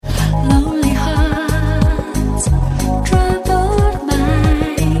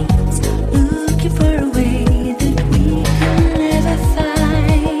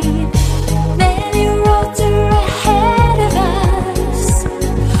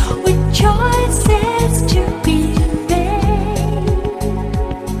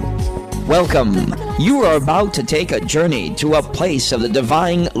Welcome. You are about to take a journey to a place of the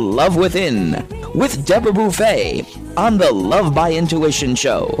divine love within with Deborah Buffet on the Love by Intuition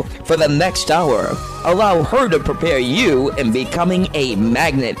show. For the next hour, allow her to prepare you in becoming a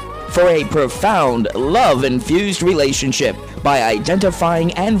magnet for a profound love-infused relationship by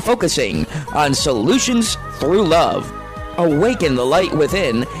identifying and focusing on solutions through love. Awaken the light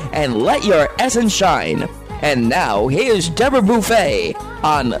within and let your essence shine. And now, here's Deborah Buffet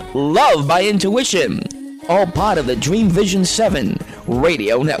on Love by Intuition, all part of the Dream Vision 7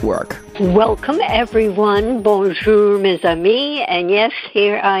 radio network. Welcome, everyone. Bonjour, mes amis. And yes,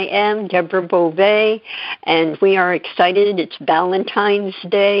 here I am, Deborah Beauvais, and we are excited. It's Valentine's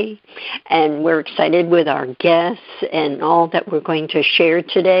Day, and we're excited with our guests and all that we're going to share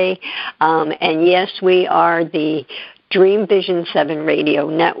today. And yes, we are the Dream Vision 7 radio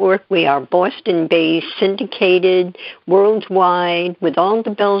network. We are Boston-based, syndicated, worldwide, with all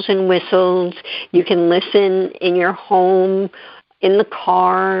the bells and whistles. You can listen in your home, in the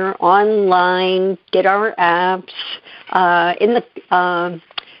car, online, get our apps, in the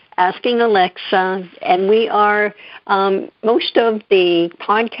Asking Alexa, and we are, most of the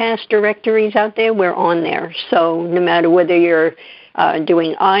podcast directories out there, we're on there. So no matter whether you're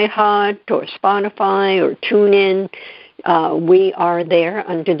doing iHeart or Spotify or TuneIn, we are there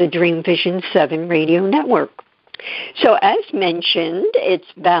under the Dream Vision 7 radio network. So as mentioned, it's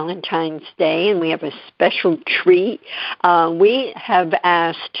Valentine's Day, and we have a special treat. We have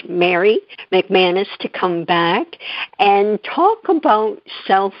asked Mary McManus to come back and talk about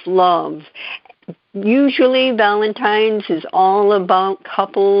self-love. Usually Valentine's is all about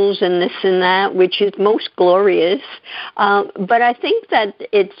couples and this and that, which is most glorious. But I think that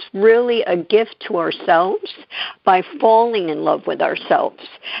it's really a gift to ourselves by falling in love with ourselves.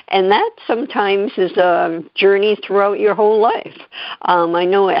 And that sometimes is a journey throughout your whole life. I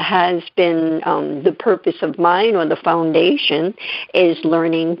know it has been the purpose of mine, or the foundation, is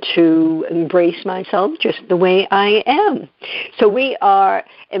learning to embrace myself just the way I am. So we are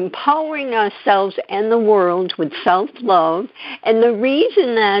empowering ourselves and the world with self-love. And the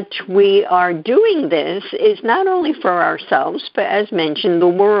reason that we are doing this is not only for ourselves, but as mentioned, the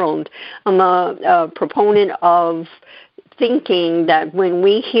world. I'm a proponent of thinking that when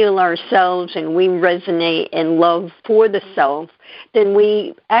we heal ourselves and we resonate in love for the self, then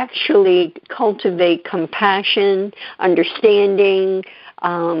we actually cultivate compassion, understanding,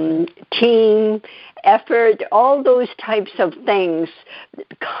 team effort. All those types of things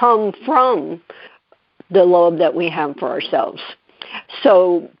come from the love that we have for ourselves.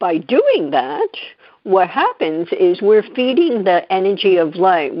 So by doing that, what happens is we're feeding the energy of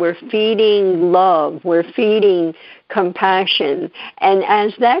light. We're feeding love. We're feeding compassion. And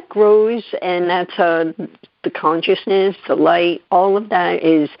as that grows, and that's the consciousness, the light, all of that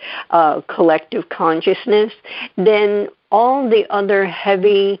is collective consciousness, then all the other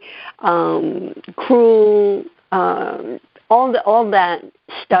heavy, cruel, all that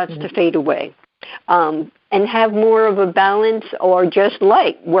starts to fade away. And have more of a balance, or just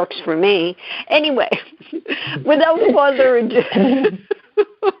light works for me. Anyway, without further ado,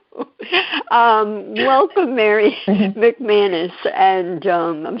 welcome, Mary McManus, and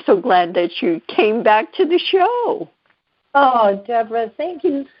I'm so glad that you came back to the show. Oh, Deborah, thank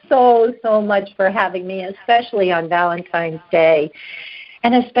you so much for having me, especially on Valentine's Day,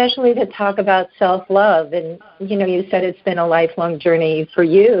 and especially to talk about self-love. And, you know, you said it's been a lifelong journey for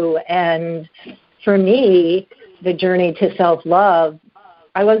you, and for me, the journey to self-love,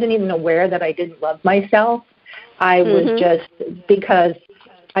 I wasn't even aware that I didn't love myself. I was just, because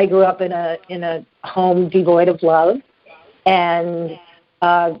I grew up in a home devoid of love, and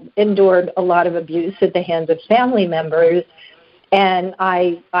endured a lot of abuse at the hands of family members, and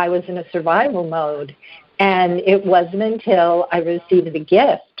I was in a survival mode. And it wasn't until I received the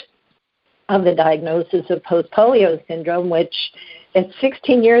gift of the diagnosis of post-polio syndrome, which it's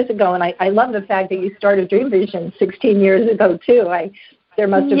 16 years ago, and I love the fact that you started Dream Vision 16 years ago, too. There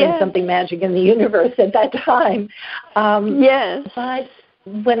must have been something magic in the universe at that time. Yes. But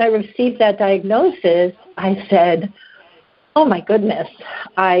when I received that diagnosis, I said, oh, my goodness,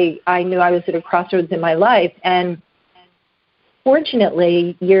 I knew I was at a crossroads in my life. And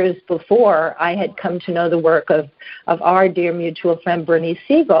fortunately, years before, I had come to know the work of our dear mutual friend, Bernie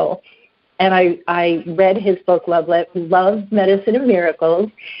Siegel. And I read his book, Love, Medicine, and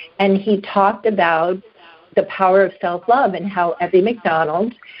Miracles, and he talked about the power of self-love and how Effie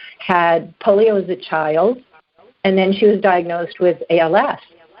McDonald had polio as a child, and then she was diagnosed with ALS,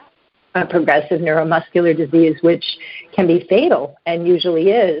 a progressive neuromuscular disease, which can be fatal and usually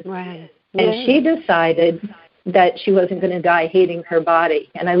is. Right. And she decided that she wasn't going to die hating her body.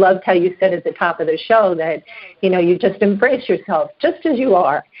 And I loved how you said at the top of the show that, you just embrace yourself just as you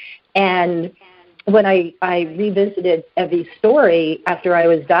are. And when I revisited Evie's story after I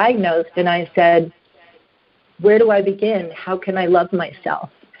was diagnosed, and I said, where do I begin? How can I love myself?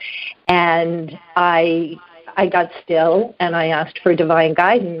 And I got still, and I asked for divine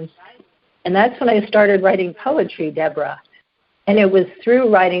guidance. And that's when I started writing poetry, Deborah. And it was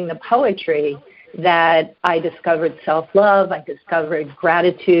through writing the poetry that I discovered self-love, I discovered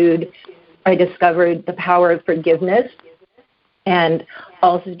gratitude, I discovered the power of forgiveness, and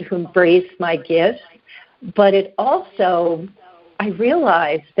also to embrace my gifts. But it also, I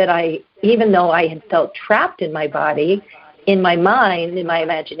realized that even though I had felt trapped in my body, in my mind, in my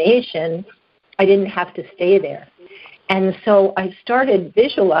imagination, I didn't have to stay there. And so I started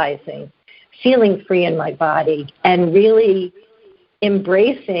visualizing, feeling free in my body, and really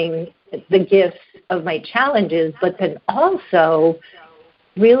embracing the gifts of my challenges, but then also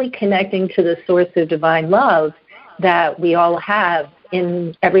really connecting to the source of divine love that we all have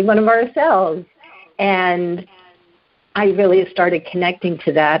in every one of ourselves. And I really started connecting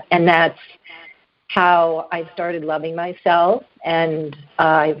to that, and that's how I started loving myself, and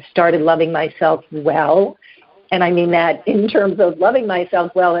I started loving myself well. And I mean that in terms of loving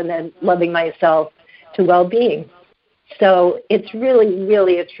myself well and then loving myself to well-being. So it's really,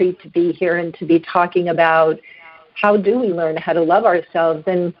 really a treat to be here and to be talking about how do we learn how to love ourselves.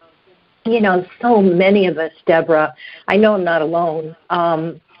 And, so many of us, Deborah, I know I'm not alone,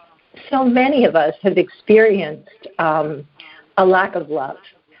 so many of us have experienced a lack of love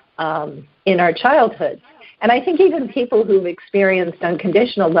in our childhoods. And I think even people who've experienced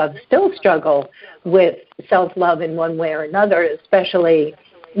unconditional love still struggle with self-love in one way or another, especially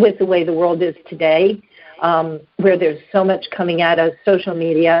with the way the world is today, where there's so much coming at us, social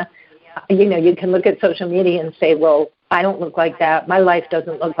media. You can look at social media and say, well, I don't look like that. My life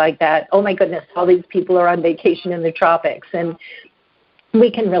doesn't look like that. Oh, my goodness, all these people are on vacation in the tropics. And we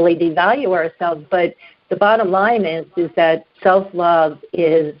can really devalue ourselves. But the bottom line is that self-love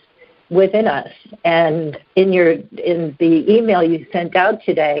is within us. And in the email you sent out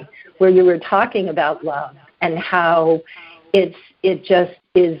today, where you were talking about love and how it just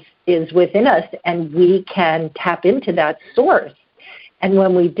is within us, and we can tap into that source. And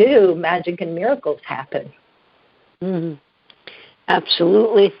when we do, magic and miracles happen. Mm-hmm.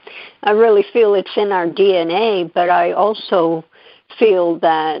 Absolutely. I really feel it's in our DNA, but I also feel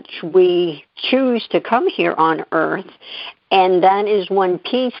that we choose to come here on Earth, and that is one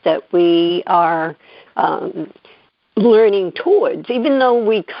piece that we are learning towards. Even though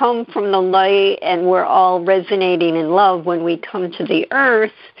we come from the light and we're all resonating in love, when we come to the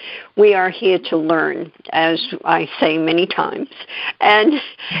earth, we are here to learn, as I say many times. And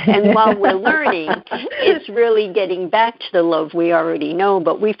while we're learning, it's really getting back to the love we already know.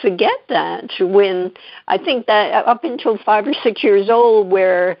 But we forget that when, I think that up until 5 or 6 years old,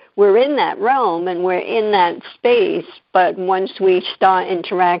 we're in that realm and we're in that space. But once we start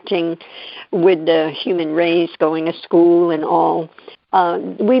interacting with the human race, going to school and all,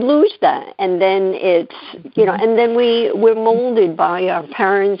 we lose that. And then it's, and then we're molded by our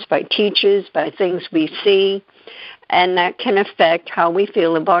parents, by teachers, by things we see, and that can affect how we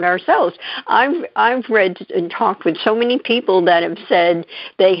feel about ourselves. I've read and talked with so many people that have said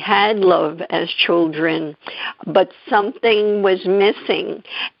they had love as children, but something was missing,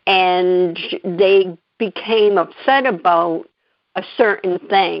 and they became upset about a certain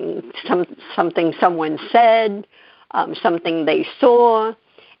thing, something someone said, something they saw,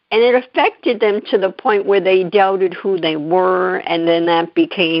 and it affected them to the point where they doubted who they were, and then that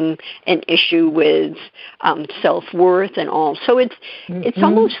became an issue with self-worth and all. So it's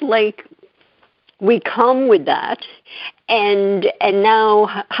almost like we come with that, and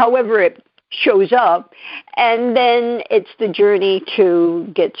now, however it shows up, and then it's the journey to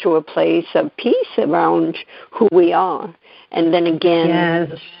get to a place of peace around who we are. And then again,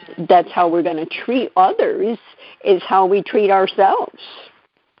 yes, that's how we're going to treat others, is how we treat ourselves.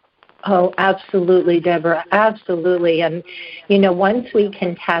 Oh, absolutely, Deborah, absolutely. And, once we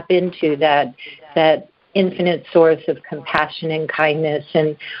can tap into that infinite source of compassion and kindness,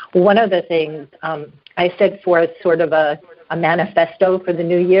 and one of the things I set forth sort of a manifesto for the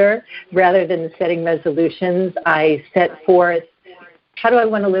new year. Rather than setting resolutions, I set forth, how do I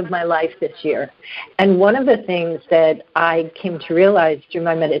want to live my life this year? And one of the things that I came to realize through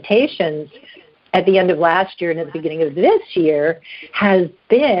my meditations at the end of last year and at the beginning of this year has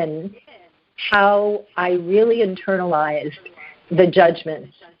been how I really internalized the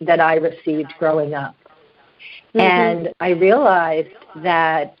judgments that I received growing up. Mm-hmm. And I realized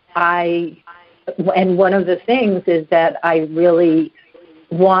that and one of the things is that I really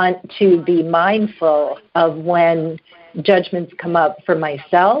want to be mindful of when judgments come up for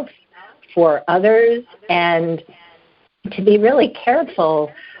myself, for others, and to be really careful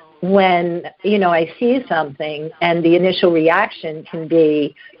when, I see something and the initial reaction can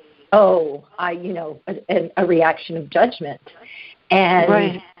be, a reaction of judgment. And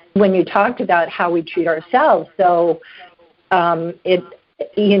right. when you talked about how we treat ourselves, Bernie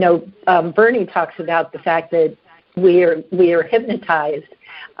talks about the fact that we are hypnotized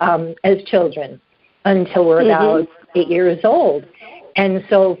as children until we're about 8 years old. And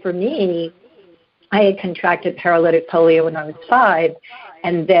so for me, I had contracted paralytic polio when I was 5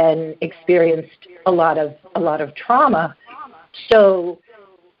 and then experienced a lot of trauma. So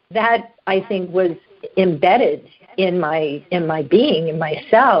that, I think, was embedded in my being, in my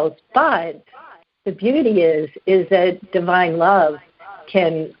cells. But the beauty is that divine love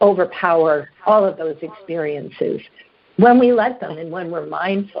can overpower all of those experiences when we let them and when we're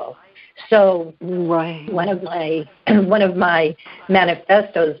mindful. So right. one of my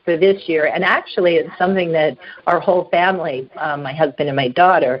manifestos for this year, and actually it's something that our whole family, my husband and my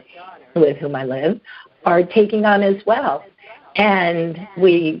daughter, with whom I live, are taking on as well. And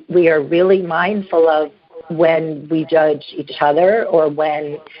we are really mindful of when we judge each other or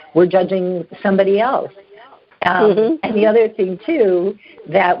when we're judging somebody else. And the other thing, too,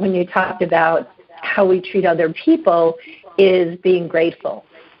 that when you talked about how we treat other people is being grateful.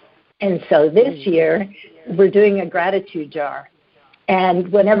 And so this year, we're doing a gratitude jar.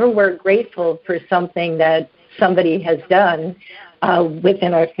 And whenever we're grateful for something that somebody has done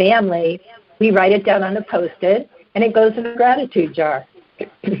within our family, we write it down on a Post-it, and it goes in a gratitude jar.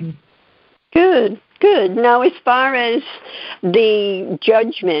 Good. Now, as far as the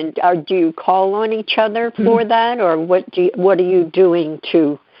judgment, do you call on each other for that, or what are you doing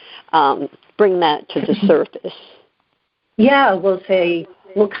to bring that to the surface? Yeah, we'll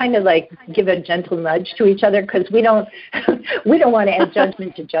kind of like give a gentle nudge to each other because we don't want to add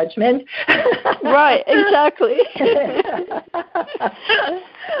judgment to judgment. Right, exactly.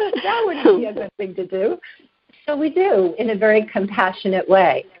 That wouldn't be a good thing to do. So we do in a very compassionate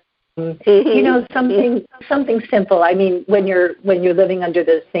way. Something simple. I mean, when you're living under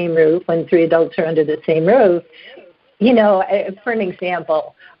the same roof, when 3 adults are under the same roof, for an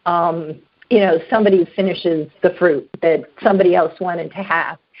example, somebody finishes the fruit that somebody else wanted to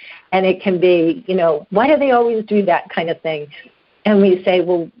have. And it can be, why do they always do that kind of thing? And we say,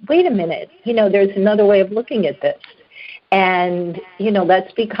 well, wait a minute, there's another way of looking at this. And,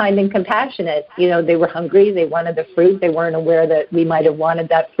 let's be kind and compassionate. They were hungry. They wanted the fruit. They weren't aware that we might have wanted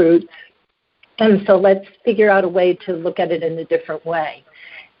that fruit. And so let's figure out a way to look at it in a different way.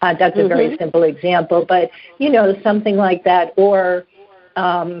 That's a very simple example. But, something like that. Or,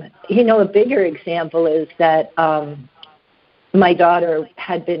 a bigger example is that my daughter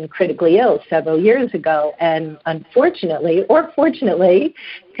had been critically ill several years ago. And unfortunately, or fortunately,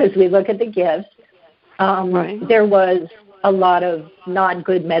 because we look at the gifts, there was a lot of not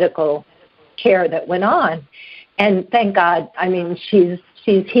good medical care that went on. And thank God, I mean, she's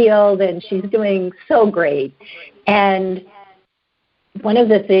healed and she's doing so great. And one of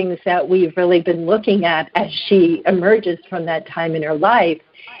the things that we've really been looking at as she emerges from that time in her life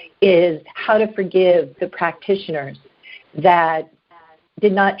is how to forgive the practitioners that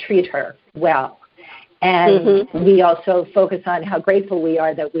did not treat her well. And we also focus on how grateful we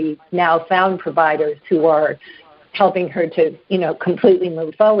are that we now found providers who are helping her to, completely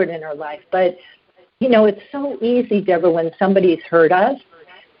move forward in her life. But, it's so easy, Deborah, when somebody's hurt us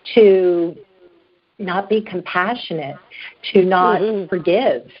to not be compassionate, to not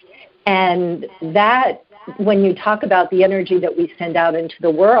forgive. And that, when you talk about the energy that we send out into the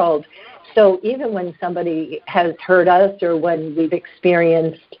world, so even when somebody has hurt us or when we've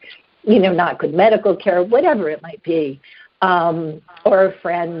experienced not good medical care, whatever it might be, or a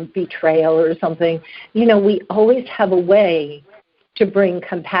friend betrayal or something, we always have a way to bring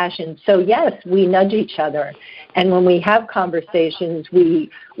compassion. So yes, we nudge each other. And when we have conversations, we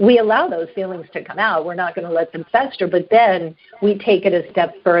allow those feelings to come out. We're not going to let them fester, but then we take it a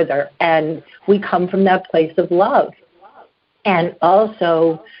step further and we come from that place of love. And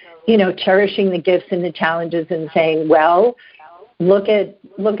also, cherishing the gifts and the challenges and saying, well, look at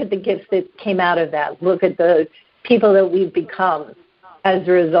the gifts that came out of that. Look at the people that we've become as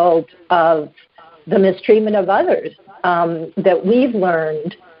a result of the mistreatment of others, that we've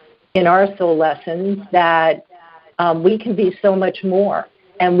learned in our soul lessons that we can be so much more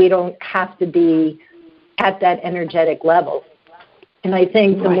and we don't have to be at that energetic level. And I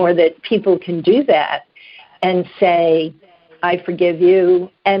think the more that people can do that and say, I forgive you,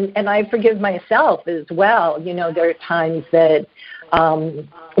 and I forgive myself as well. You know, there are times that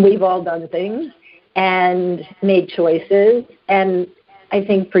we've all done things and made choices, and I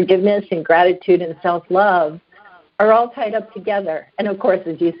think forgiveness and gratitude and self-love are all tied up together. And of course,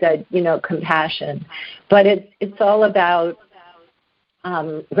 as you said, you know, compassion. But it's all about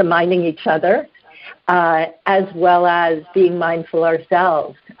reminding each other, as well as being mindful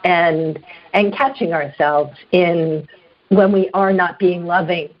ourselves and catching ourselves in when we are not being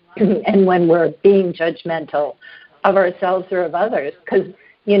loving and when we're being judgmental of ourselves or of others. Because,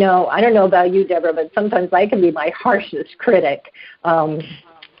 you know, I don't know about you, Deborah, but sometimes I can be my harshest critic.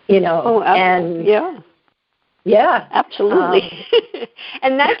 You know, oh, and yeah. Yeah, absolutely.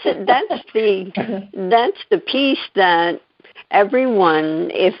 And that's the piece that everyone,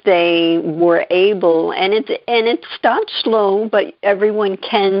 if they were able, and it starts slow, but everyone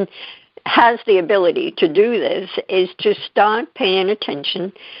has the ability to do this, is to start paying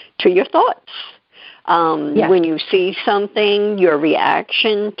attention to your thoughts. When you see something, your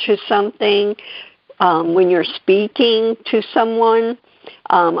reaction to something, when you're speaking to someone.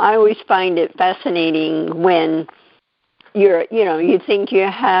 I always find it fascinating when you think you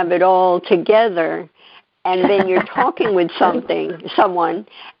have it all together, and then you're talking with someone,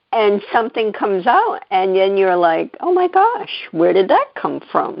 and something comes out, and then you're like, oh my gosh, where did that come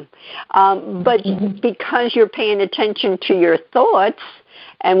from? But because you're paying attention to your thoughts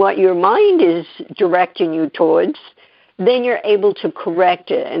and what your mind is directing you towards, then you're able to correct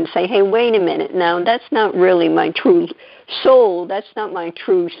it and say, hey, wait a minute, now that's not really my true soul, that's not my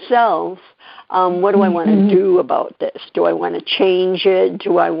true self. What do I want to do about this? Do I want to change it?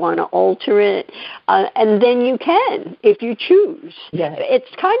 Do I want to alter it? And then you can, if you choose. Yes. It's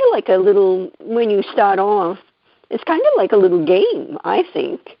kind of like a little, when you start off, it's kind of like a little game, I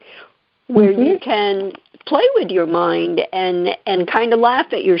think, where you can play with your mind and kind of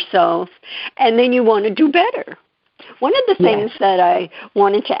laugh at yourself, and then you want to do better. One of the things that I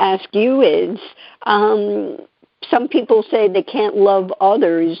wanted to ask you is, some people say they can't love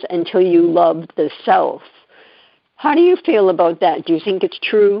others until you love the self. How do you feel about that? Do you think it's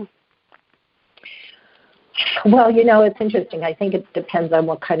true? Well, you know, it's interesting. I think it depends on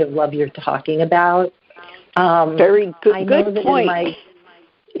what kind of love you're talking about. Very good point.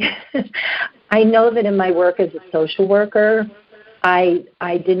 I know that in my work as a social worker, I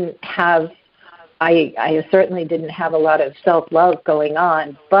certainly didn't have a lot of self-love going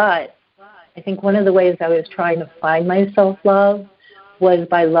on, but I think one of the ways I was trying to find my self-love was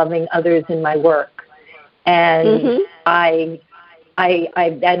by loving others in my work. And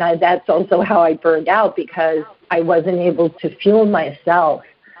that's also how I burned out, because I wasn't able to fuel myself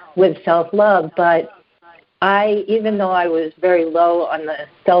with self-love. But even though I was very low on the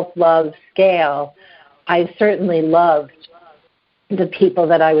self-love scale, I certainly loved the people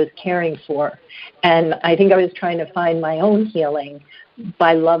that I was caring for. And I think I was trying to find my own healing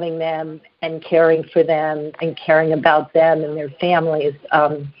by loving them and caring for them and caring about them and their families.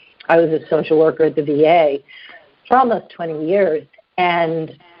 I was a social worker at the VA for almost 20 years.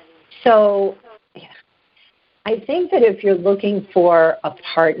 And so I think that if you're looking for a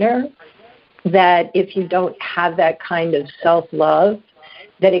partner, that if you don't have that kind of self-love,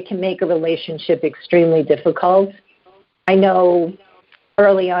 that it can make a relationship extremely difficult. I know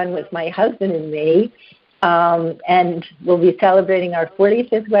early on with my husband and me, and we'll be celebrating our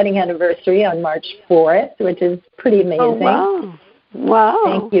 45th wedding anniversary on March 4th, which is pretty amazing. Oh, wow.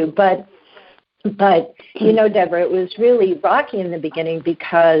 Thank you. But you know, Deborah, it was really rocky in the beginning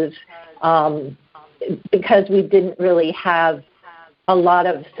because we didn't really have a lot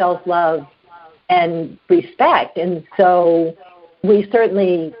of self-love and respect. And so we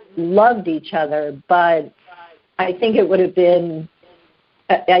certainly loved each other, but I think it would have been,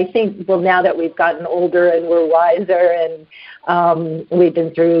 now that we've gotten older and we're wiser and we've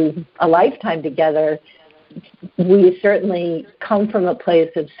been through a lifetime together, we certainly come from a place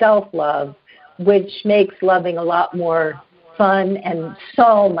of self-love, which makes loving a lot more fun and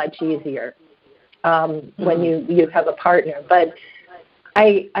so much easier when you have a partner. But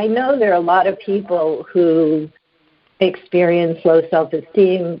I know there are a lot of people who experience low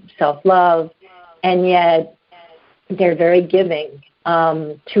self-esteem, self-love, and yet they're very giving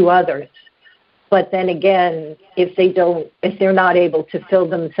to others. But then again, if they're not able to fill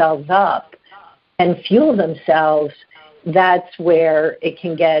themselves up and fuel themselves, that's where it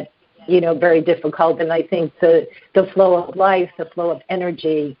can get, very difficult. And I think the flow of life, the flow of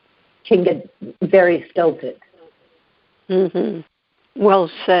energy can get very stilted. Mm-hmm. Well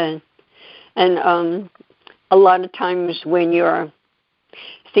said. And a lot of times when you're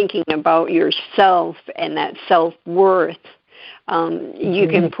thinking about yourself and that self-worth, You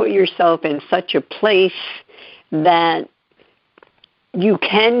can put yourself in such a place that you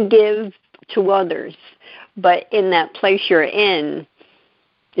can give to others, but in that place you're in,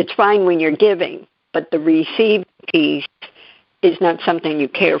 it's fine when you're giving, but the receiving piece is not something you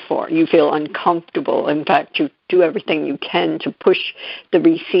care for. You feel uncomfortable. In fact, you do everything you can to push the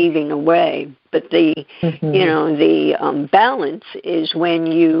receiving away. But the balance is when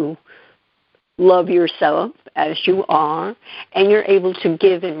you love yourself as you are, and you're able to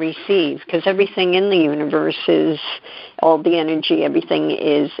give and receive, because everything in the universe is, all the energy, everything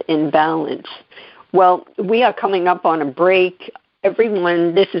is in balance. Well, we are coming up on a break.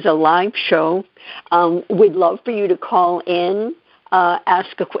 Everyone, this is a live show. We'd love for you to call in,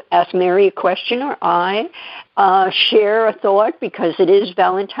 ask Mary a question, or share a thought, because it is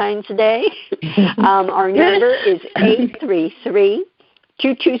Valentine's Day. Our number is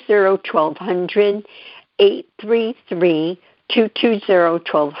 833-220-1200,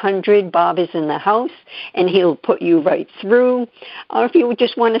 833-220-1200. Bob is in the house, and he'll put you right through. Or if you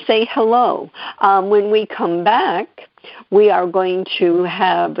just want to say hello. When we come back, we are going to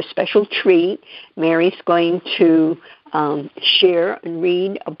have a special treat. Mary's going to share and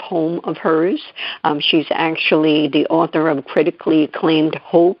read a poem of hers. She's actually the author of critically acclaimed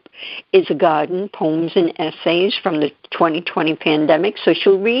Hope is a Garden, Poems and Essays from the 2020 Pandemic. So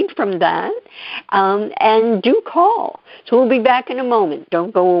she'll read from that, and do call. So we'll be back in a moment.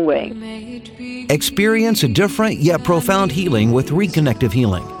 Don't go away. Experience a different yet profound healing with Reconnective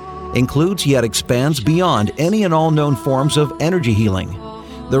Healing. Includes yet expands beyond any and all known forms of energy healing.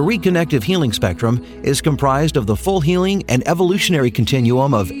 The Reconnective Healing spectrum is comprised of the full healing and evolutionary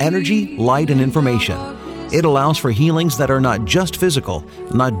continuum of energy, light, and information. It allows for healings that are not just physical,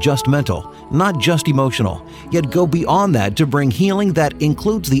 not just mental, not just emotional, yet go beyond that to bring healing that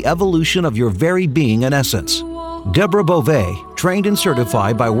includes the evolution of your very being and essence. Deborah Beauvais, trained and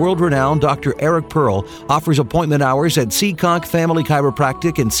certified by world-renowned Dr. Eric Pearl, offers appointment hours at Seekonk Family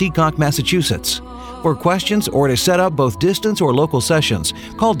Chiropractic in Seekonk, Massachusetts. For questions or to set up both distance or local sessions,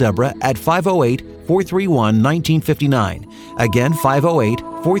 call Deborah at 508-431-1959. Again,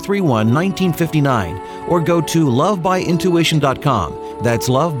 508-431-1959. Or go to lovebyintuition.com. That's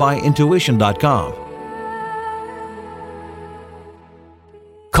lovebyintuition.com.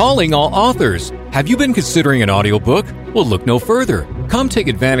 Calling all authors. Have you been considering an audiobook? Well, look no further. Come take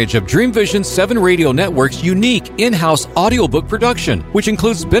advantage of Dream Vision 7 Radio Network's unique in-house audiobook production, which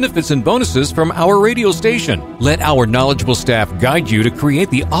includes benefits and bonuses from our radio station. Let our knowledgeable staff guide you to create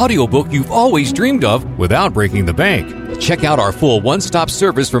the audiobook you've always dreamed of without breaking the bank. Check out our full one-stop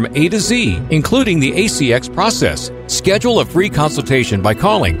service from A to Z, including the ACX process. Schedule a free consultation by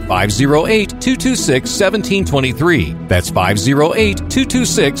calling 508-226-1723. That's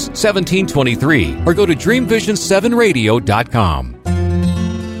 508-226-1723. Or go to dreamvision7radio.com.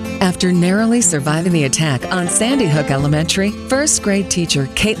 After narrowly surviving the attack on Sandy Hook Elementary, first-grade teacher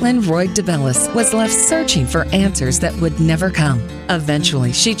Caitlin Roy DeBellis was left searching for answers that would never come.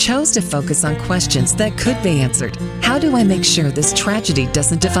 Eventually, she chose to focus on questions that could be answered. How do I make sure this tragedy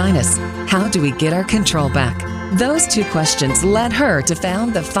doesn't define us? How do we get our control back? Those two questions led her to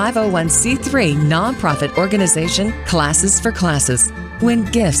found the 501c3 nonprofit organization Classes for Classes. When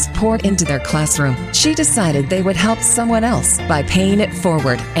gifts poured into their classroom, she decided they would help someone else by paying it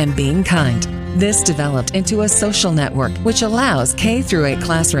forward and being kind. This developed into a social network which allows K-8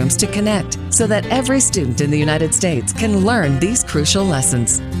 classrooms to connect so that every student in the United States can learn these crucial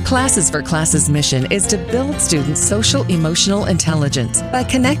lessons. Classes for Classes' mission is to build students' social-emotional intelligence by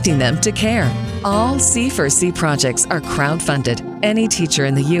connecting them to care. All C4C projects are crowd-funded. Any teacher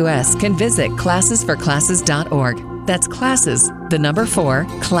in the U.S. can visit classesforclasses.org. That's classes, the number 4,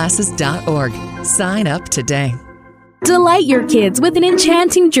 classes.org. Sign up today. Delight your kids with an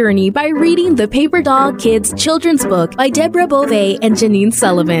enchanting journey by reading the Paper Doll Kids children's book by Deborah Beauvais and Janine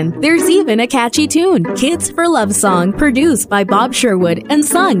Sullivan. There's even a catchy tune, Kids for Love Song, produced by Bob Sherwood and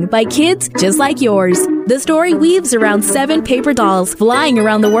sung by kids just like yours. The story weaves around 7 paper dolls flying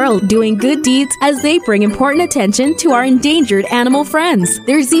around the world doing good deeds as they bring important attention to our endangered animal friends.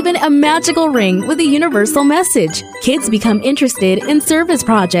 There's even a magical ring with a universal message. Kids become interested in service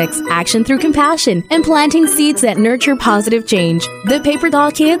projects, action through compassion, and planting seeds that nurture positive change. The Paper Doll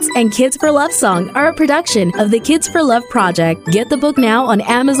Kids and Kids for Love Song are a production of the Kids for Love Project. Get the book now on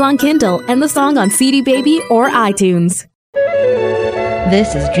Amazon Kindle and the song on CD Baby or iTunes.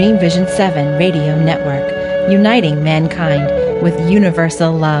 This is Dream Vision 7 Radio Network, uniting mankind with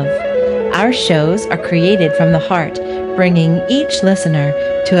universal love. Our shows are created from the heart, bringing each listener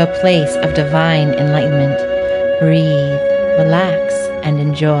to a place of divine enlightenment. Breathe, relax, and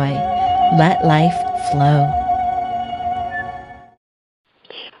enjoy. Let life flow.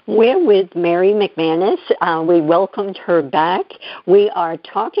 We're with Mary McManus. We welcomed her back. We are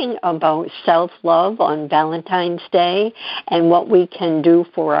talking about self-love on Valentine's Day and what we can do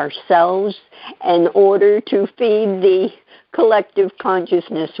for ourselves in order to feed the collective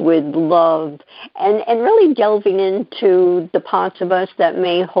consciousness with love, and really delving into the parts of us that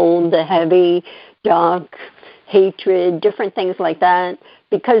may hold the heavy, dark, hatred, different things like that,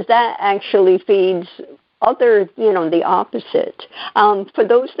 because that actually feeds other, the opposite. For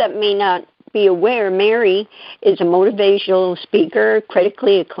those that may not be aware, Mary is a motivational speaker,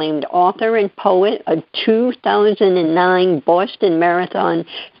 critically acclaimed author and poet, a 2009 Boston Marathon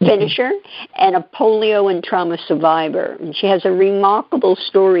finisher, and a polio and trauma survivor. And she has a remarkable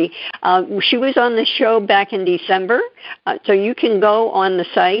story. She was on the show back in December, so you can go on the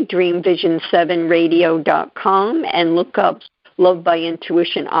site, dreamvision7radio.com, and look up Love by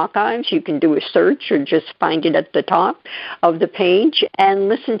Intuition Archives. You can do a search or just find it at the top of the page and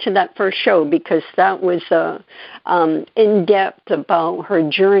listen to that first show, because that was in-depth about her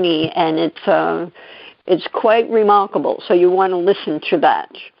journey, and it's quite remarkable. So you want to listen to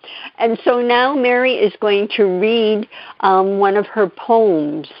that. And so now Mary is going to read one of her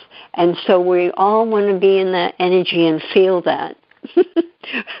poems, and so we all want to be in that energy and feel that.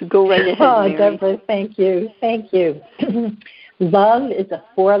 Go right ahead, Mary. Deborah, thank you. Thank you. Love is a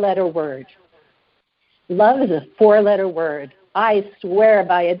four-letter word. Love is a four-letter word. I swear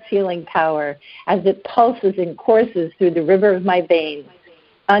by its healing power as it pulses and courses through the river of my veins,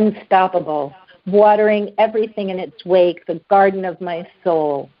 unstoppable, watering everything in its wake, the garden of my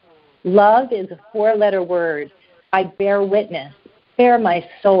soul. Love is a four-letter word. I bear witness, bear my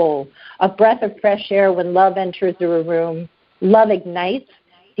soul, a breath of fresh air when love enters a room. Love ignites,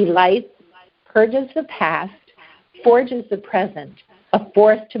 delights, purges the past, forges the present, a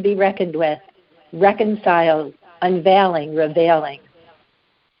force to be reckoned with, reconciles, unveiling, revealing.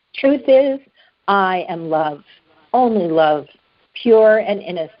 Truth is, I am love, only love, pure and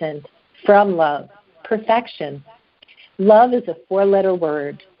innocent, from love, perfection. Love is a four-letter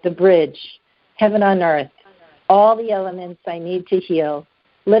word, the bridge, heaven on earth, all the elements I need to heal,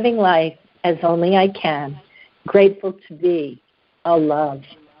 living life as only I can, grateful to be a love.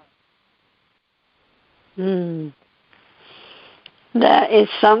 That is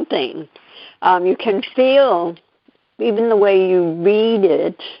something. You can feel, even the way you read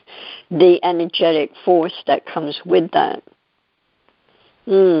it, the energetic force that comes with that.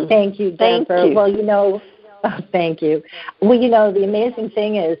 Thank you, Deborah. Thank you. Well, thank you. Well, the amazing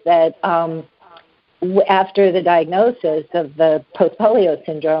thing is that after the diagnosis of the post-polio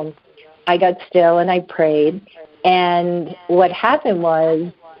syndrome, I got still and I prayed. And what happened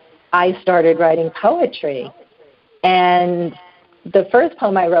was I started writing poetry. And the first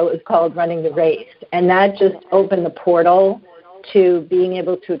poem I wrote was called Running the Race, and that just opened the portal to being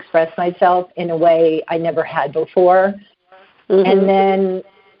able to express myself in a way I never had before. And then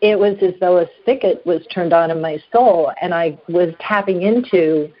it was as though a spigot was turned on in my soul, and I was tapping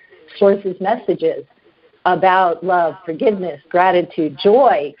into Source's messages about love, forgiveness, gratitude,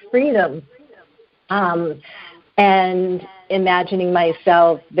 joy, freedom, and imagining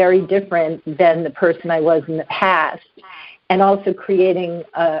myself very different than the person I was in the past, and also creating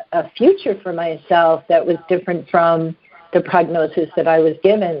a future for myself that was different from the prognosis that I was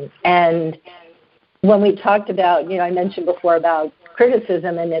given. And when we talked about, I mentioned before about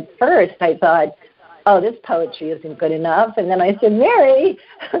criticism, and at first I thought, oh, this poetry isn't good enough. And then I said, Mary,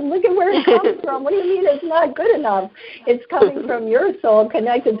 look at where it comes from. What do you mean it's not good enough? It's coming from your soul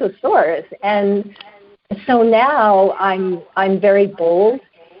connected to Source. And so now I'm very bold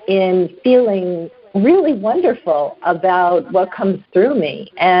in feeling really wonderful about what comes through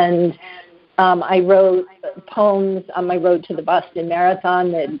me. And I wrote poems on my road to the Boston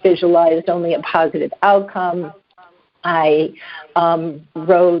Marathon that visualized only a positive outcome. I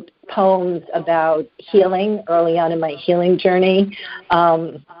wrote poems about healing early on in my healing journey.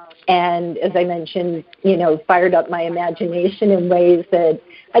 And as I mentioned, fired up my imagination in ways that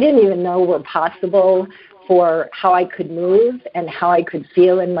I didn't even know were possible for how I could move and how I could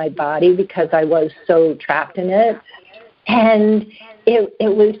feel in my body because I was so trapped in it. And it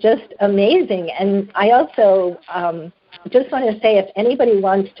was just amazing. And I also just want to say, if anybody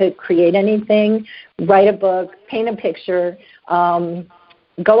wants to create anything, write a book, paint a picture,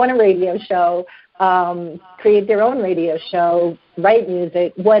 go on a radio show, create their own radio show, write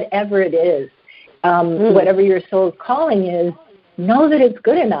music, whatever it is, whatever your soul's calling is, know that it's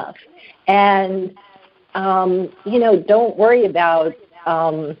good enough. And don't worry about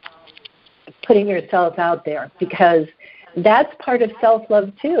putting yourself out there, because that's part of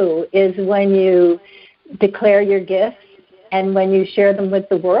self-love too, is when you declare your gifts and when you share them with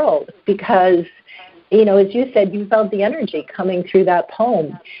the world, because, you know, as you said, you felt the energy coming through that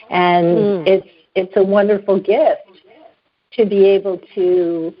poem, and it's a wonderful gift to be able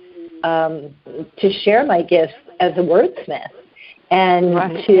to share my gifts as a wordsmith and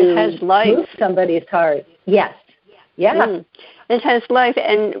to move somebody's heart. Yes. Yeah. It has life,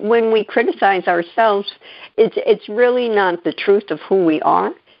 and when we criticize ourselves, it's really not the truth of who we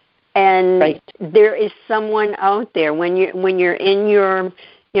are. And there is someone out there when you're in your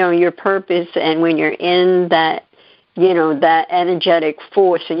purpose, and when you're in that, that energetic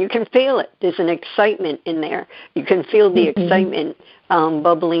force, and you can feel it. There's an excitement in there. You can feel the excitement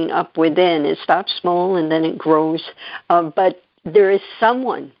bubbling up within. It starts small and then it grows. But there is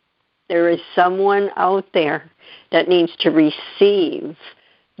someone out there that needs to receive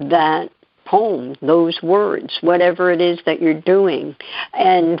that poem, those words, whatever it is that you're doing.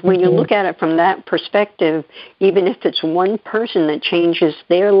 And when you look at it from that perspective, even if it's one person that changes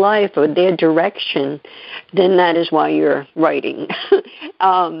their life or their direction, then that is why you're writing.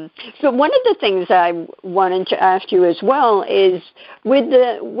 So one of the things I wanted to ask you as well is with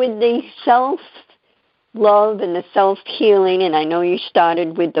the self-love and the self-healing, and I know you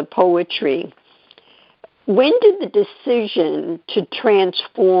started with the poetry, when did the decision to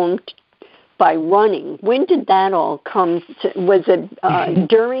transform by running, when did that all come to? Was it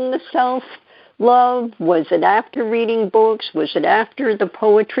during the self-love? Was it after reading books? Was it after the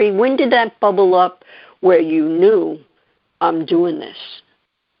poetry? When did that bubble up where you knew, I'm doing this?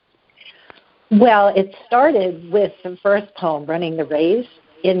 Well, it started with the first poem, Running the Race,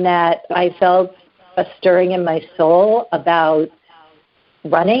 in that I felt a stirring in my soul about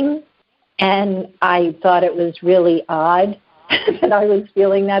running, and I thought it was really odd that I was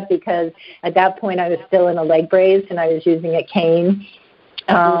feeling that, because at that point I was still in a leg brace and I was using a cane.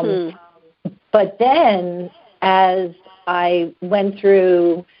 But then as I went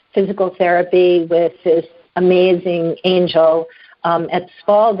through physical therapy with this amazing angel at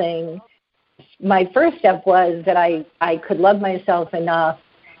Spalding, my first step was that I could love myself enough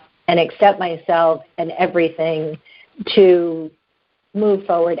and accept myself and everything to move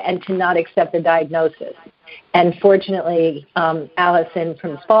forward and to not accept the diagnosis. And fortunately, Allison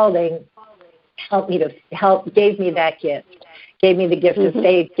from Spalding gave me that gift, gave me the gift of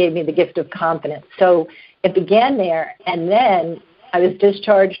faith, gave me the gift of confidence. So it began there, and then I was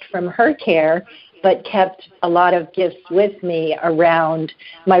discharged from her care, but kept a lot of gifts with me around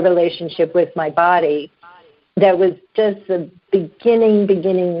my relationship with my body. That was just the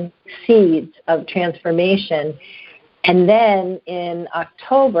beginning seeds of transformation. And then in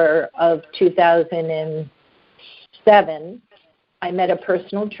October of 2007, I met a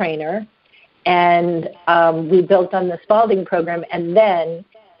personal trainer, and we built on the Spalding program. And then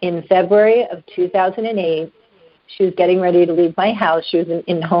in February of 2008, she was getting ready to leave my house. She was an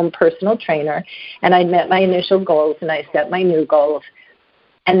in-home personal trainer, and I'd met my initial goals, and I set my new goals.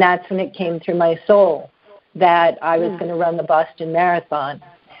 And that's when it came through my soul that I was going to run the Boston Marathon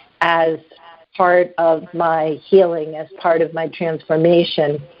as part of my healing, as part of my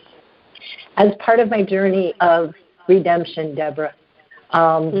transformation, as part of my journey of redemption, Deborah.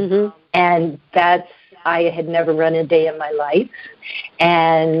 And I had never run a day in my life.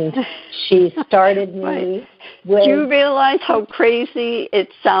 And she started me with... Do you realize how crazy it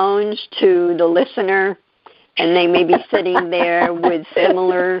sounds to the listener? And they may be sitting there with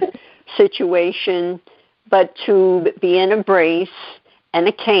similar situation, but to be in a brace and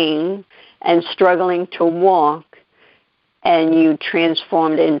a cane and struggling to walk, and you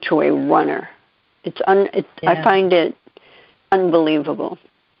transformed into a runner. I find it unbelievable.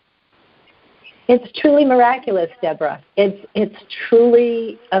 It's truly miraculous, Deborah. It's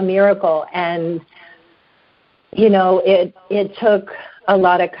truly a miracle, and it took a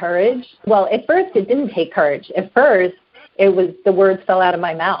lot of courage. Well, at first it didn't take courage. At first, it was the words fell out of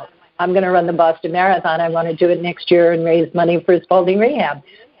my mouth. I'm going to run the Boston Marathon. I want to do it next year and raise money for Spalding Rehab.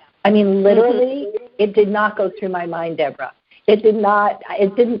 I mean, literally, it did not go through my mind, Deborah. It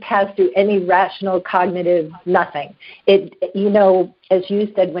didn't pass through any rational, cognitive, nothing. As you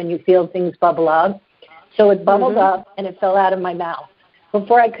said, when you feel things bubble up. So it bubbled up and it fell out of my mouth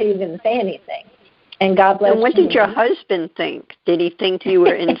before I could even say anything. And God bless. And what did your husband think? Did he think you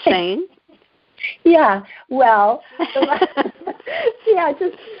were insane? Yeah, well, yeah,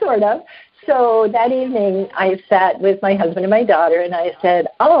 just sort of. So that evening, I sat with my husband and my daughter, and I said,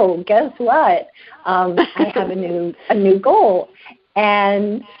 "Oh, guess what? I have a new goal."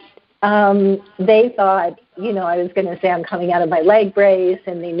 And they thought, I was going to say I'm coming out of my leg brace,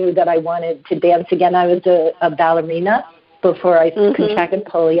 and they knew that I wanted to dance again. I was a ballerina before I contracted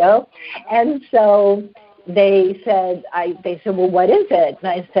polio, and so they said, well, what is it? And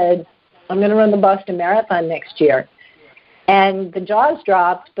I said, I'm going to run the Boston Marathon next year. And the jaws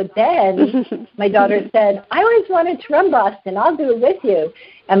dropped, but then my daughter said, I always wanted to run Boston. I'll do it with you.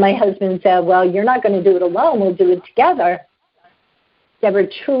 And my husband said, well, you're not going to do it alone. We'll do it together. Deborah,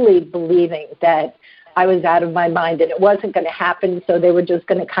 truly believing that I was out of my mind and it wasn't going to happen, so they were just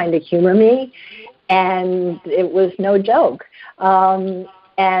going to kind of humor me. And it was no joke.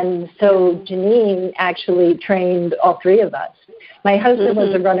 And so Janine actually trained all three of us. My husband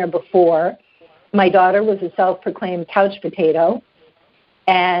was a runner before. My daughter was a self-proclaimed couch potato.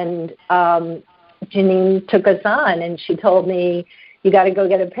 And Janine took us on, and she told me, you got to go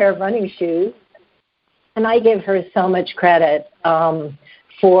get a pair of running shoes. And I give her so much credit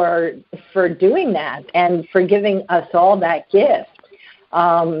for doing that and for giving us all that gift.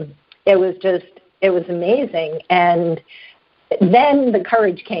 It was amazing. And then the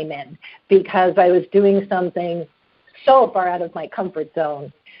courage came in because I was doing something so far out of my comfort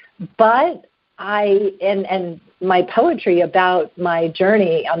zone. But and my poetry about my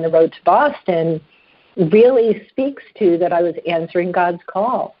journey on the road to Boston really speaks to that I was answering God's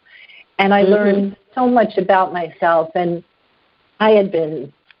call. And I learned so much about myself. And I had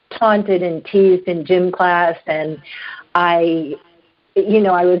been taunted and teased in gym class, and I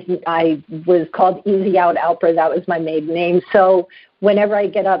was called Easy Out Alper. That was my maiden name. So whenever I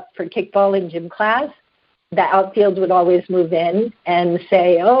get up for kickball in gym class, the outfield would always move in and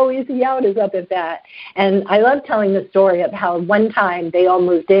say, oh, Easy Out is up at bat. And I love telling the story of how one time they all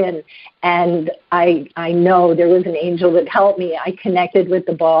moved in, and I know there was an angel that helped me. I connected with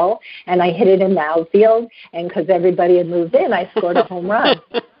the ball, and I hit it in the outfield, and because everybody had moved in, I scored a home run.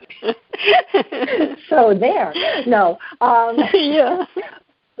 So there. No. Yeah.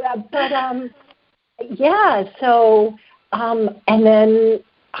 But, yeah, so, and then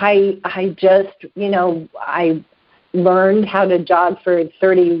I just, I learned how to jog for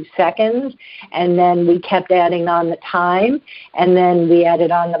 30 seconds, and then we kept adding on the time, and then we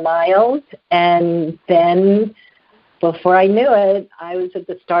added on the miles, and then before I knew it, I was at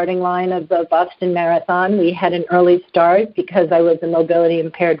the starting line of the Boston Marathon. We had an early start because I was a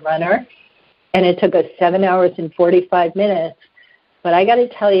mobility-impaired runner, and it took us 7 hours and 45 minutes. But I got to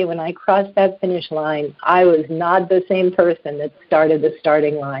tell you, when I crossed that finish line, I was not the same person that started the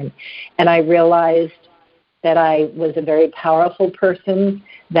starting line. And I realized that I was a very powerful person,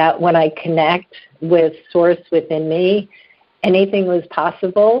 that when I connect with Source within me, anything was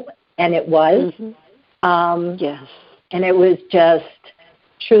possible, and it was. Yes. And it was just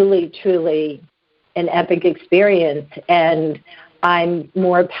truly, truly an epic experience. And I'm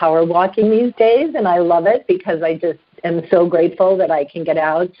more power walking these days, and I love it because I just am so grateful that I can get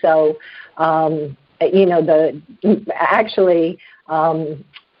out. So,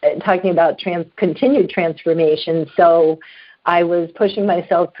 talking about continued transformation. So I was pushing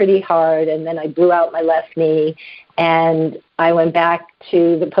myself pretty hard, and then I blew out my left knee, and I went back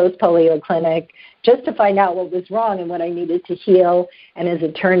to the post-polio clinic just to find out what was wrong and what I needed to heal. And as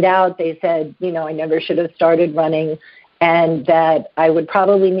it turned out, they said, I never should have started running, and that I would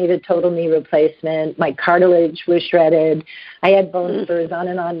probably need a total knee replacement. My cartilage was shredded. I had bone spurs, on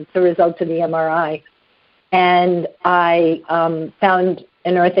and on, the results of the MRI. And I found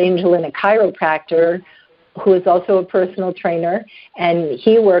an earth angel and a chiropractor who is also a personal trainer, and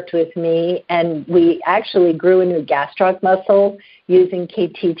he worked with me, and we actually grew a new gastroc muscle using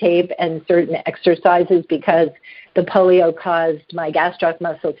KT tape and certain exercises because the polio caused my gastroc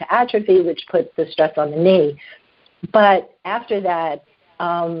muscle to atrophy, which puts the stress on the knee. But after that,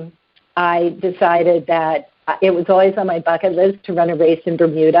 I decided that it was always on my bucket list to run a race in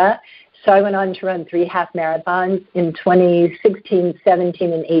Bermuda. So I went on to run 3 half marathons in 2016,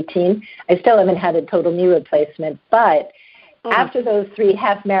 17, and 18. I still haven't had a total knee replacement. But after those 3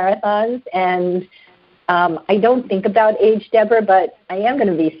 half marathons, and I don't think about age, Deborah, but I am going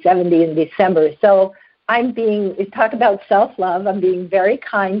to be 70 in December. So talk about self-love. I'm being very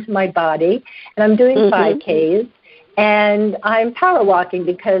kind to my body, and I'm doing 5Ks. And I'm power walking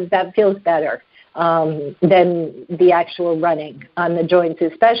because that feels better than the actual running on the joints,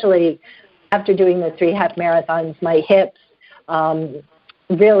 especially after doing the 3 half marathons. My hips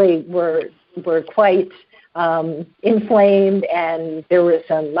really were quite inflamed, and there were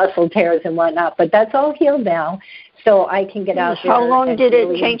some muscle tears and whatnot. But that's all healed now, so I can get out there. How long did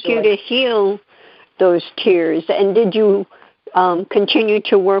it take you to heal those tears? And did you continue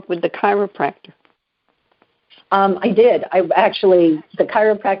to work with the chiropractor? I did. The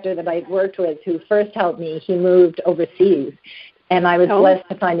chiropractor that I worked with who first helped me, he moved overseas, and I was blessed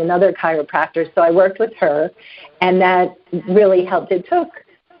to find another chiropractor, so I worked with her, and that really helped. It took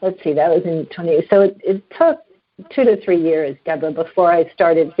let's see, that was in 20. So it took 2 to 3 years, Deborah, before I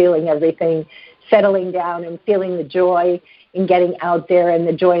started feeling everything settling down and feeling the joy in getting out there and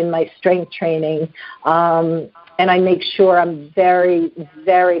the joy in my strength training. And I make sure I'm very,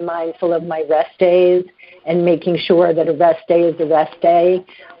 very mindful of my rest days and making sure that a rest day is a rest day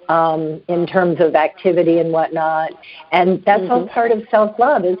in terms of activity and whatnot. And that's all part of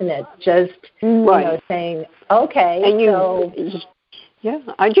self-love, isn't it? Just, saying, okay. And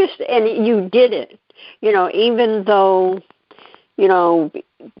and you did it. Even though,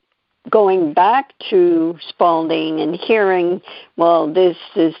 going back to Spalding and hearing, well, this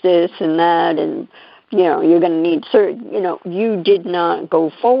is this and that, and, you're going to need certain, you did not go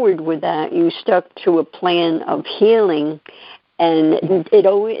forward with that. You stuck to a plan of healing, and it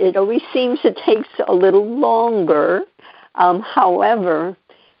always seems it takes a little longer. However,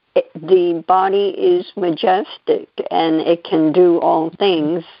 the body is majestic, and it can do all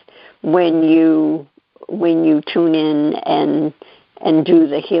things when you tune in and do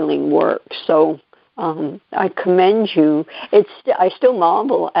the healing work. So I commend you. I still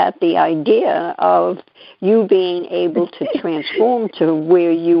marvel at the idea of you being able to transform to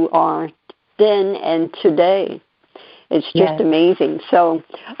where you are then and today. It's just amazing. So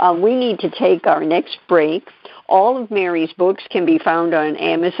we need to take our next break. All of Mary's books can be found on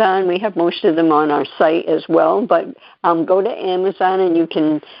Amazon. We have most of them on our site as well. But go to Amazon and you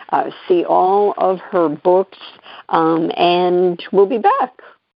can see all of her books. And we'll be back.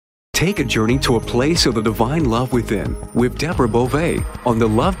 Take a journey to a place of the divine love within with Deborah Beauvais on the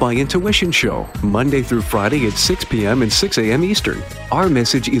Love by Intuition Show, Monday through Friday at 6 p.m. and 6 a.m. Eastern. Our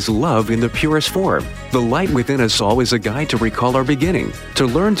message is love in the purest form. The light within us all is a guide to recall our beginning, to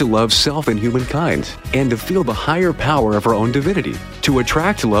learn to love self and humankind, and to feel the higher power of our own divinity. To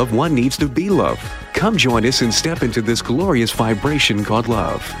attract love, one needs to be love. Come join us and step into this glorious vibration called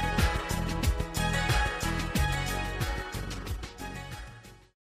love.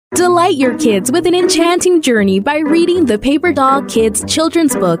 Delight your kids with an enchanting journey by reading the Paper Doll Kids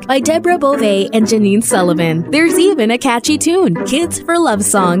children's book by Deborah Beauvais and Janine Sullivan. There's even a catchy tune, Kids for Love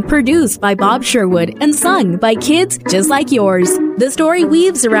Song, produced by Bob Sherwood and sung by kids just like yours. The story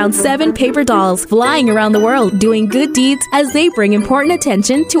weaves around 7 paper dolls flying around the world doing good deeds as they bring important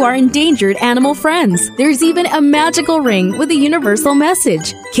attention to our endangered animal friends. There's even a magical ring with a universal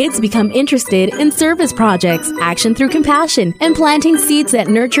message. Kids become interested in service projects, action through compassion, and planting seeds that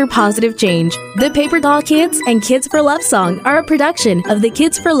nurture positive change. The Paper Doll Kids and Kids for Love Song are a production of the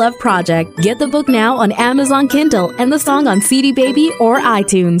Kids for Love Project. Get the book now on Amazon Kindle and the song on CD Baby or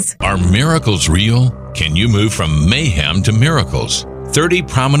iTunes. Are miracles real? Can you move from mayhem to miracles? 30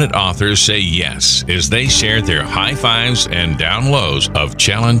 prominent authors say yes as they share their high fives and down lows of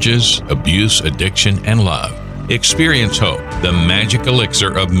challenges, abuse, addiction, and love. Experience hope, the magic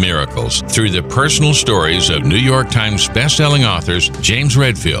elixir of miracles, through the personal stories of New York Times bestselling authors James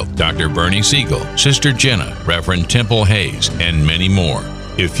Redfield, Dr. Bernie Siegel, Sister Jenna, Reverend Temple Hayes, and many more.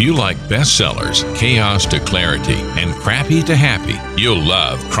 If you like bestsellers, chaos to clarity, and crappy to happy, you'll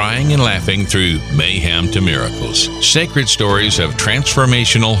love crying and laughing through mayhem to miracles. Sacred stories of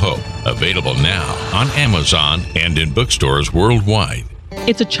transformational hope. Available now on Amazon and in bookstores worldwide.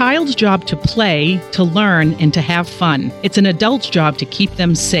 It's a child's job to play, to learn, and to have fun. It's an adult's job to keep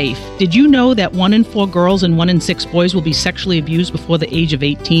them safe. Did you know that 1 in 4 girls and 1 in 6 boys will be sexually abused before the age of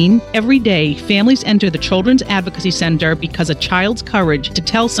 18? Every day, families enter the Children's Advocacy Center because a child's courage to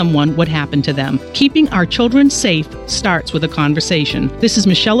tell someone what happened to them. Keeping our children safe starts with a conversation. This is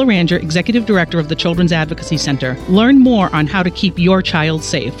Michelle Aranger, Executive Director of the Children's Advocacy Center. Learn more on how to keep your child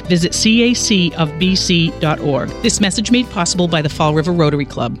safe. Visit cacofbc.org. This message made possible by the Fall River Rotary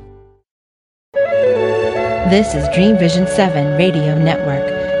Club. This is Dream Vision 7 Radio Network,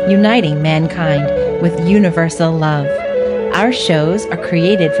 uniting mankind with universal love. Our shows are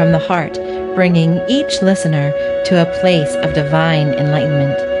created from the heart, bringing each listener to a place of divine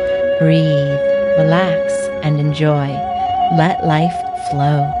enlightenment. Breathe, relax, and enjoy. Let life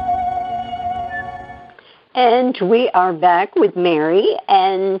flow. And we are back with Mary.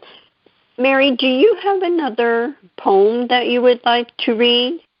 And Mary, do you have another poem that you would like to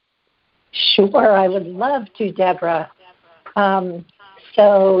read? Sure, I would love to, Deborah.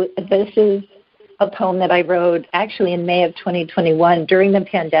 So this is a poem that I wrote actually in May of 2021 during the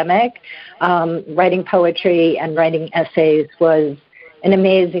pandemic. Writing poetry and writing essays was an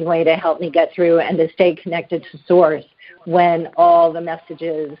amazing way to help me get through and to stay connected to Source when all the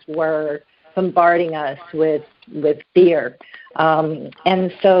messages were bombarding us with fear.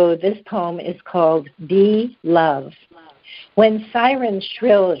 And so this poem is called Be Love. When sirens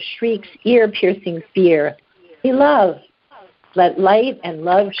shrill shrieks ear-piercing fear, be love. Let light and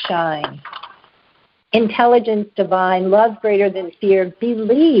love shine. Intelligence divine, love greater than fear.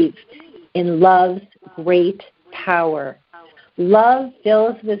 Believe in love's great power. Love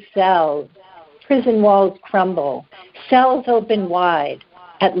fills the cells. Prison walls crumble. Cells open wide.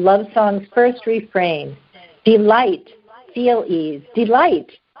 At love song's first refrain, delight, feel ease.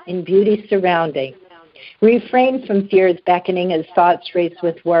 Delight in beauty surrounding. Refrain from fear's beckoning as thoughts race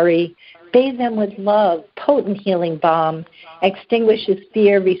with worry. Bathe them with love, potent healing balm. Extinguishes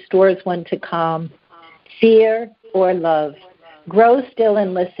fear, restores one to calm. Fear or love. Grow still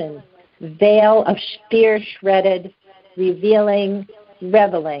and listen. Veil of fear shredded, revealing,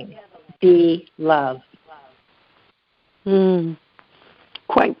 reveling. Be love.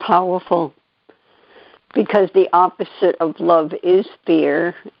 Quite powerful. Because the opposite of love is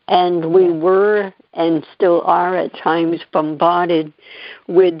fear, and we were and still are at times bombarded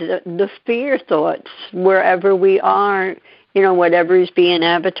with the fear thoughts wherever we are, whatever is being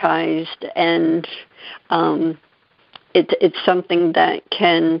advertised, and it's something that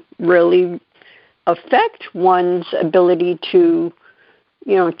can really affect one's ability to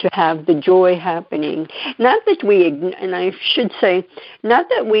have the joy happening. Not that we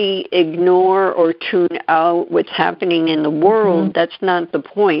ignore or tune out what's happening in the world. Mm-hmm. That's not the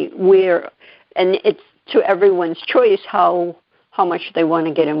point. And it's to everyone's choice how much they want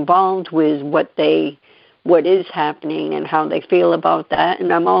to get involved with what is happening and how they feel about that.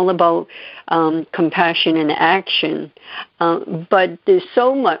 And I'm all about compassion and action. But there's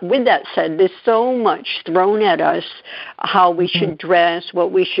so much, with that said, there's so much thrown at us, how we should dress,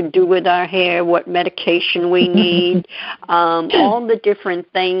 what we should do with our hair, what medication we need, all the different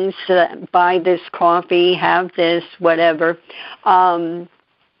things, buy this coffee, have this, whatever. And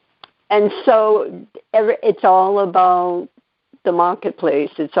so it's all about the marketplace.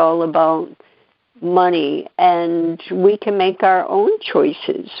 It's all about money, and we can make our own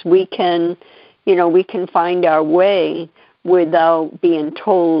choices. We can find our way without being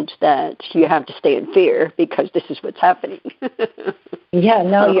told that you have to stay in fear because this is what's happening. Yeah,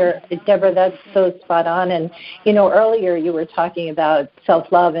 no, Deborah, that's so spot on. And, earlier you were talking about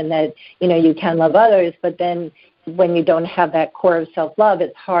self-love and that, you can love others, but then when you don't have that core of self-love,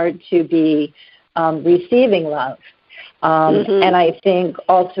 it's hard to be receiving love. And I think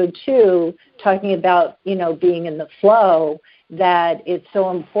also, too, talking about, being in the flow, that it's so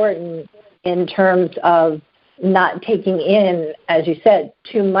important in terms of not taking in, as you said,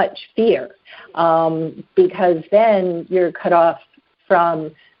 too much fear, because then you're cut off from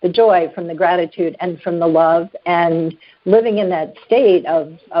the joy, from the gratitude, and from the love. And living in that state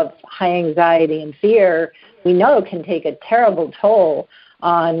of high anxiety and fear, we know can take a terrible toll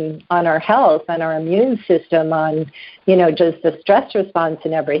on our health, on our immune system, on, just the stress response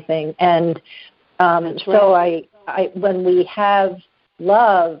and everything. And so I when we have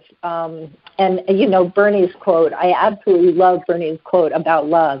love, and, Bernie's quote, I absolutely love Bernie's quote about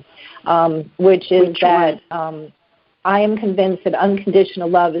love, which is that I am convinced that unconditional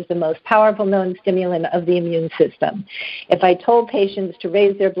love is the most powerful known stimulant of the immune system. If I told patients to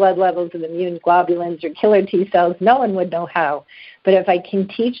raise their blood levels of immune globulins or killer T cells, no one would know how. But if I can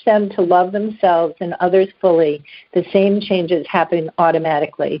teach them to love themselves and others fully, the same changes happen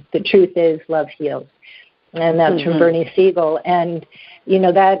automatically. The truth is, love heals. And that's from Bernie Siegel. And,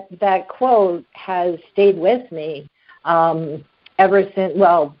 that quote has stayed with me ever since,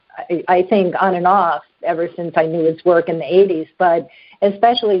 I think on and off, ever since I knew his work in the 80s, but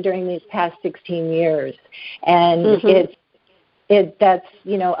especially during these past 16 years. And that's,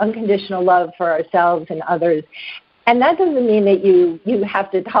 unconditional love for ourselves and others. And that doesn't mean that you have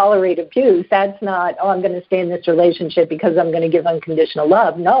to tolerate abuse. That's not, I'm going to stay in this relationship because I'm going to give unconditional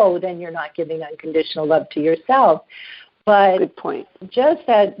love. No, then you're not giving unconditional love to yourself. But good point. Just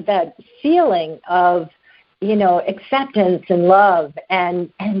that feeling of, acceptance and love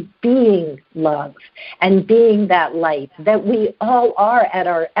and being love and being that light that we all are at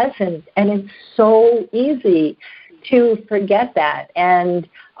our essence. And it's so easy to forget that. And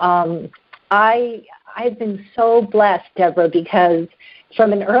I've been so blessed, Deborah, because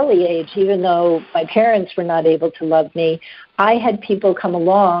from an early age, even though my parents were not able to love me, I had people come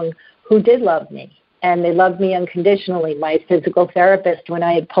along who did love me, and they loved me unconditionally. My physical therapist, when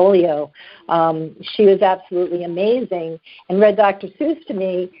I had polio, she was absolutely amazing and read Dr. Seuss to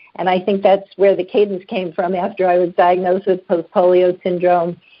me, and I think that's where the cadence came from after I was diagnosed with post-polio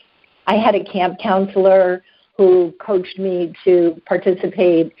syndrome. I had a camp counselor who coached me to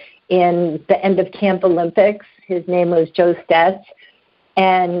participate in the end of Camp Olympics. His name was Joe Stetz,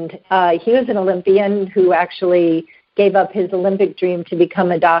 and he was an Olympian who actually gave up his Olympic dream to become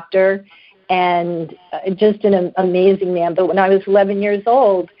a doctor. and just an amazing man. But when I was 11 years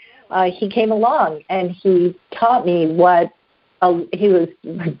old, he came along and he taught me he was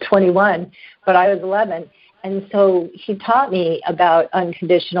 21, but I was 11. And so he taught me about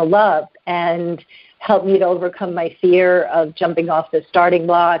unconditional love and helped me to overcome my fear of jumping off the starting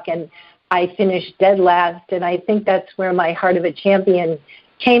block. And I finished dead last, and I think that's where my heart of a champion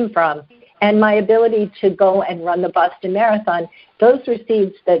came from. And my ability to go and run the Boston Marathon, those were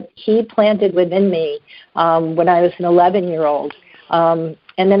seeds that he planted within me when I was an 11-year-old. And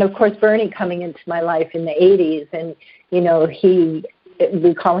then, of course, Bernie coming into my life in the 80s, and,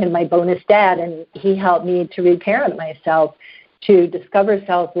 we call him my bonus dad, and he helped me to reparent myself, to discover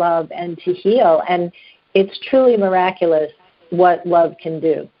self-love and to heal. And it's truly miraculous what love can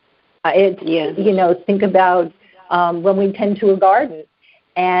do. Think about when we tend to a garden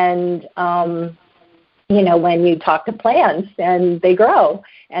and, when you talk to plants and they grow,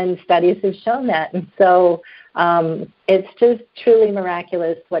 and studies have shown that. And so it's just truly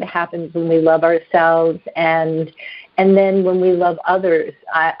miraculous what happens when we love ourselves and then when we love others.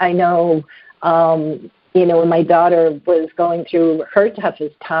 I know, when my daughter was going through her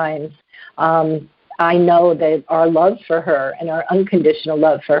toughest times, I know that our love for her and our unconditional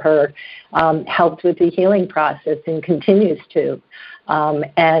love for her helped with the healing process and continues to.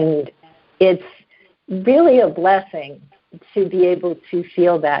 And it's really a blessing to be able to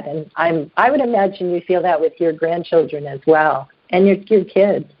feel that. And I would imagine you feel that with your grandchildren as well and your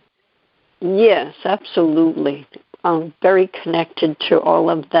kids. Yes, absolutely. I'm very connected to all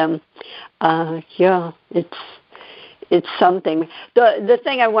of them. It's something. The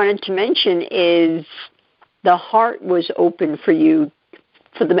thing I wanted to mention is the heart was open for you,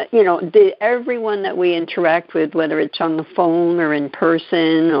 for everyone that we interact with, whether it's on the phone or in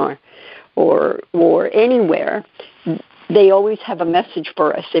person or anywhere. They always have a message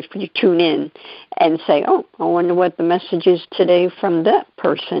for us if you tune in and say, oh, I wonder what the message is today from that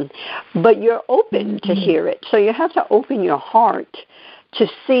person. But you're open to hear it. So you have to open your heart to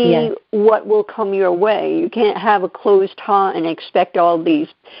see what will come your way. You can't have a closed heart and expect all these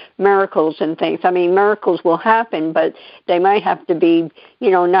miracles and things. I mean, miracles will happen, but they might have to be,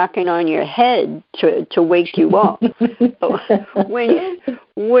 knocking on your head to wake you up.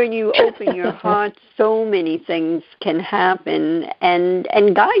 When you open your heart, so many things can happen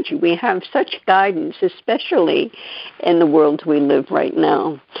and guide you. We have such guidance, especially in the world we live right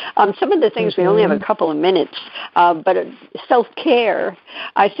now. Some of the things, we only have a couple of minutes, but self-care,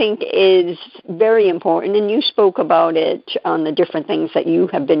 I think, is very important. And you spoke about it on the different things that you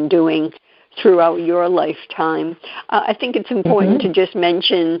have been doing throughout your lifetime. I think it's important to just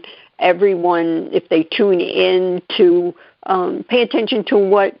mention everyone, if they tune in, to pay attention to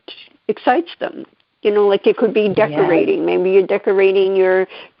what excites them. Like it could be decorating. Yes. Maybe you're decorating your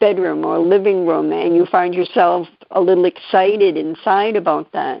bedroom or living room and you find yourself a little excited inside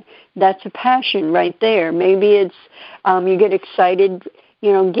about that. That's a passion right there. Maybe it's you get excited,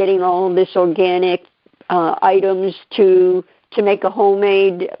 getting all this organic items to make a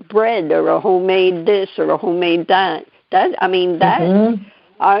homemade bread or a homemade this or a homemade that.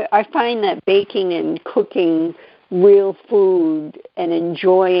 I find that baking and cooking real food and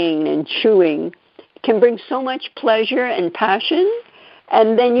enjoying and chewing can bring so much pleasure and passion,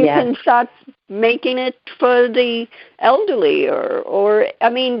 and then you can start making it for the elderly or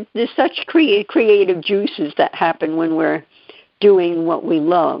there's such creative juices that happen when we're doing what we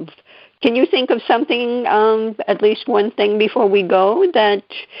love. Can you think of something, at least one thing before we go, that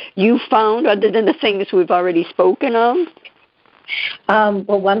you found other than the things we've already spoken of?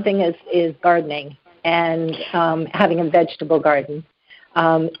 Well, one thing is gardening and having a vegetable garden.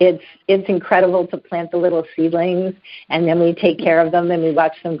 It's incredible to plant the little seedlings, and then we take care of them and we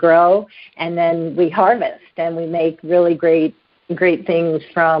watch them grow, and then we harvest and we make really great things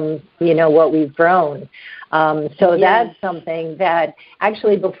from what we've grown. That's something that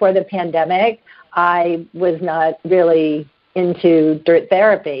actually before the pandemic I was not really into dirt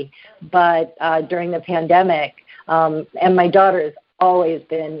therapy, but during the pandemic, and my daughter has always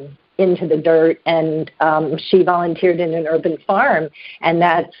been into the dirt, and she volunteered in an urban farm, and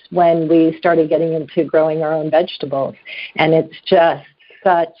that's when we started getting into growing our own vegetables. And it's just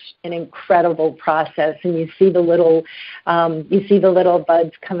such an incredible process, and you see the little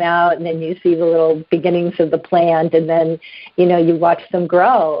buds come out, and then you see the little beginnings of the plant, and then you watch them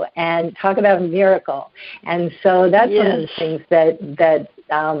grow, and talk about a miracle. And so that's one of the things that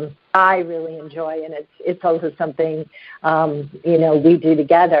I really enjoy, and it's also something we do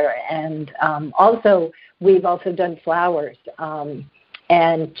together. And also we've also done flowers,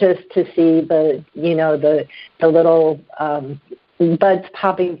 and just to see the little buds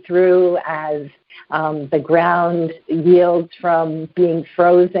popping through as the ground yields from being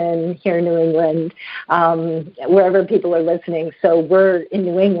frozen here in New England, wherever people are listening. So we're in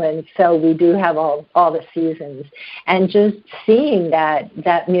New England, so we do have all the seasons. And just seeing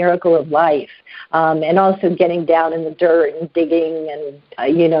that miracle of life, and also getting down in the dirt and digging and,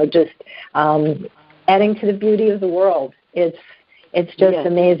 just adding to the beauty of the world. It's just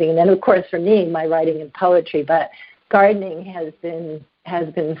amazing. And then, of course, for me, my writing and poetry, but gardening has been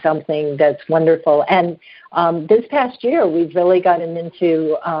something that's wonderful. And this past year, we've really gotten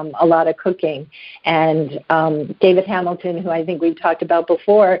into a lot of cooking. And David Hamilton, who I think we've talked about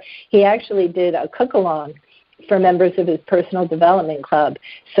before, he actually did a cook-along for members of his personal development club.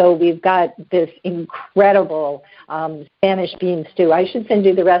 So we've got this incredible Spanish bean stew. I should send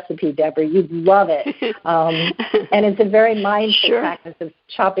you the recipe, Deborah. You'd love it. And it's a very mindful practice of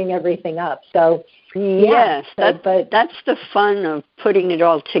chopping everything up. So yes, but that's the fun of putting it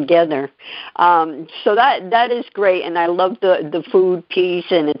all together. So that is great, and I love the food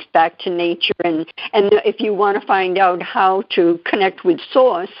piece, and it's back to nature. And if you want to find out how to connect with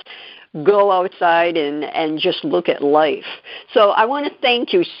Source, go outside and just look at life. So I want to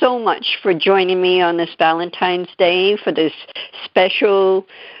thank you so much for joining me on this Valentine's Day for this special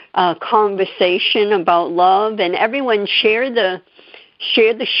conversation about love. And everyone share the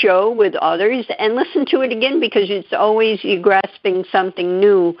show with others and listen to it again, because it's always you're grasping something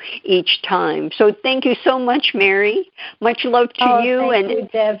new each time. So thank you so much, Mary. Much love to you. Thank you,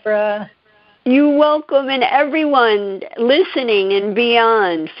 Deborah. You're welcome, and everyone listening and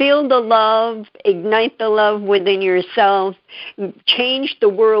beyond, feel the love, ignite the love within yourself, change the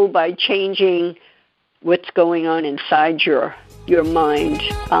world by changing what's going on inside your mind.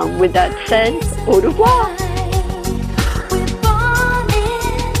 With that said, au revoir.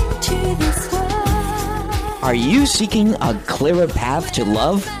 Are you seeking a clearer path to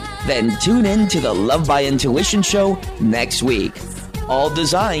love? Then tune in to the Love by Intuition show next week. All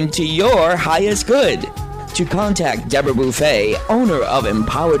designed to your highest good. To contact Deborah Buffet, owner of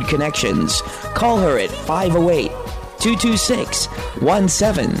Empowered Connections, call her at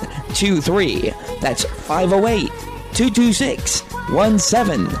 508-226-1723. That's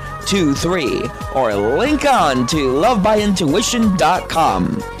 508-226-1723. Or link on to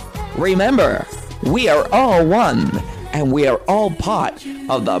lovebyintuition.com. Remember, we are all one, and we are all part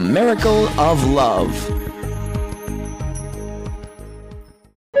of the miracle of love.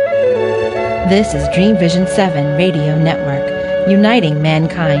 This is Dream Vision 7 Radio Network, uniting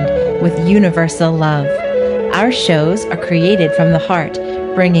mankind with universal love. Our shows are created from the heart,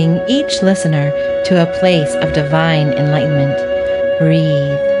 bringing each listener to a place of divine enlightenment.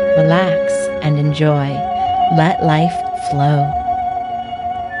 Breathe, relax, and enjoy. Let life flow.